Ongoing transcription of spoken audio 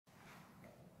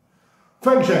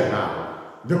Function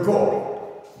now, the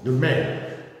core, the main.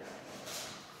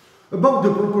 About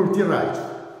the property right,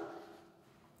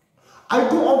 I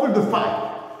go over the fact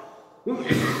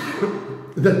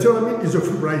that Terramin is a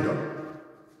free rider.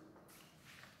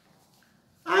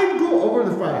 I go over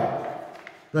the fact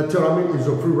that Terramin is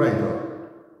a free rider.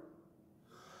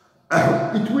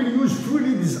 It will use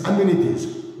freely these amenities,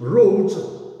 roads,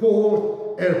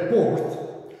 port, airport,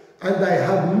 and I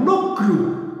have no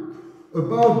clue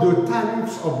about the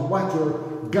tariffs of water,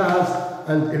 gas,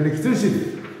 and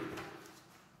electricity.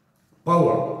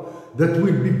 Power that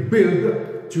will be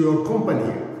billed to your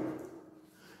company.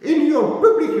 In your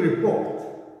public report,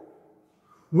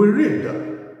 we read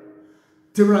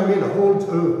Terramin holds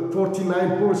a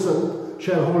 49%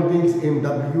 shareholdings in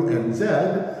WMZ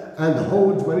and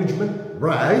holds management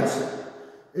rights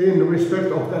in respect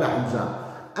of Terramin.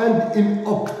 And in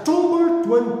October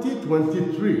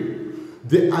 2023,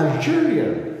 the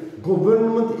Algerian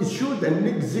government issued an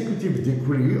executive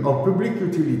decree of public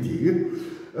utility.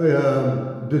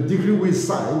 The decree was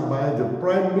signed by the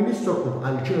Prime Minister of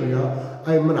Algeria,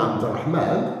 Ayman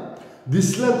Abdelrahman.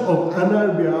 This land of an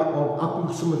area of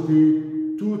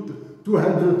approximately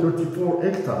 234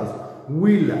 hectares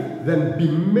will then be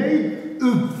made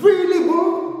available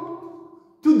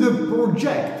to the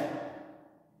project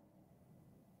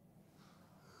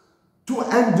to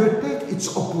undertake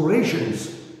its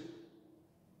operations.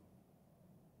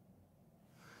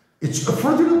 It's a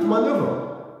fraudulent maneuver.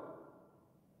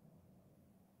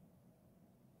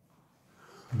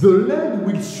 The land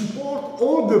will support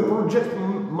all the project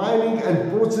mining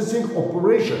and processing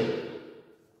operation.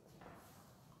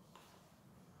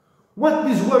 What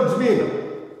these words mean?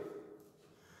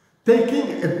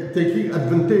 Taking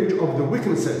advantage of the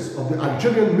weaknesses of the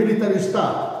Algerian military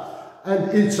staff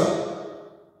and its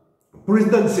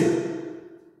presidency.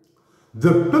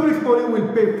 The public money will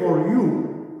pay for you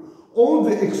all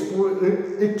the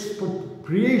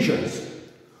expropriations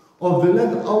of the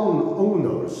land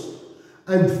owners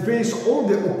and face all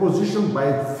the opposition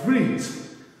by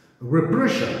threats,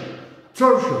 repression,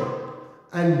 torture,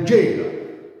 and jail.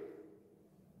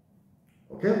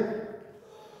 Okay?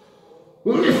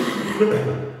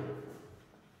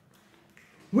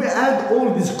 We add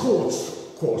all these costs,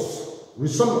 we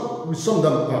sum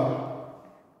them up.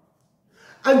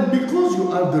 And because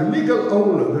you are the legal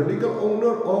owner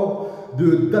of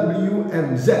the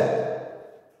WMZ,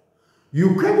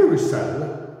 you can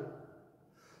resell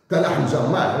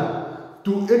Terramin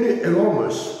to any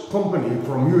enormous company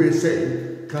from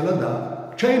USA,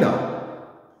 Canada, China,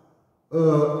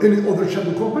 any other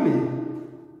shadow company,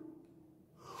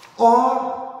 or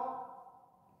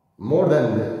more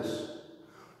than this,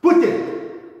 put it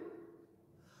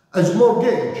as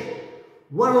mortgage,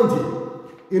 warranty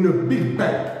in a big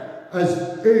bank as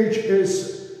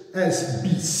HSBC,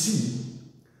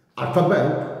 Alpha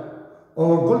Bank,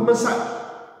 or Goldman Sachs.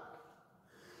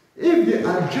 If the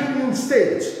Algerian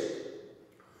state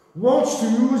wants to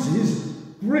use his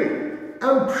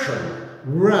preemption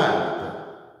right,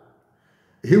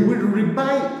 he will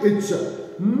rebuy its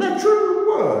natural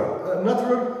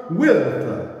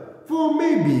wealth for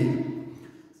maybe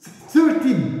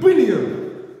 $30 billion.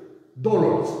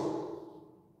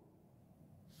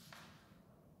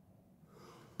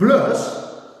 Plus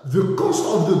the cost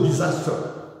of the disaster,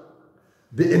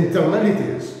 the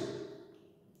internalities.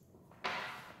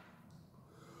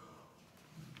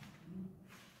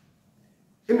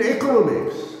 In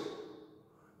economics,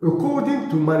 according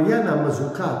to Mariana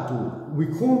Mazzucato, we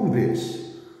call this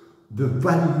the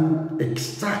value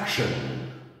extraction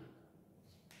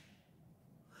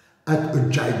at a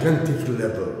gigantic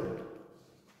level.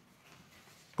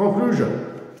 Conclusion.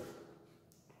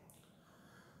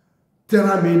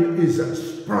 Terramin is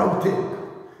sprouting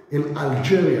in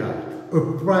Algeria,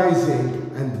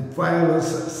 uprising and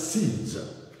violence seeds.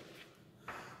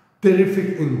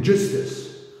 Terrific injustice,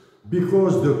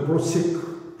 because the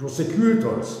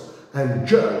prosecutors and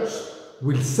judges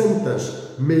will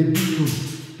sentence maybe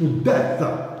to death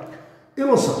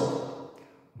innocent,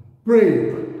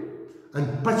 brave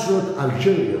and patriot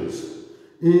Algerians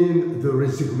in the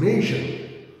resignation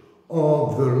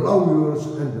of the lawyers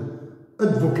and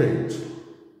advocates.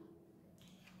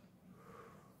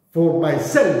 For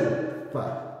myself,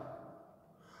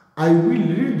 I will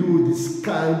redo this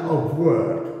kind of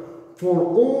work for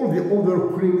all the other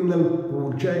criminal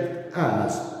projects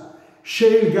as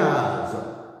shale gas,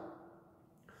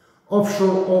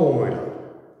 offshore oil,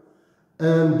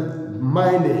 and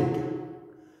mining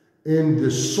in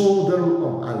the southern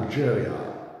of Algeria.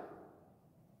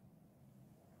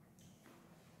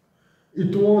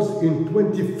 It was in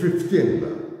 2015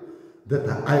 that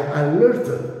I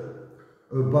alerted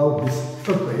about these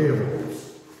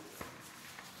upheavals.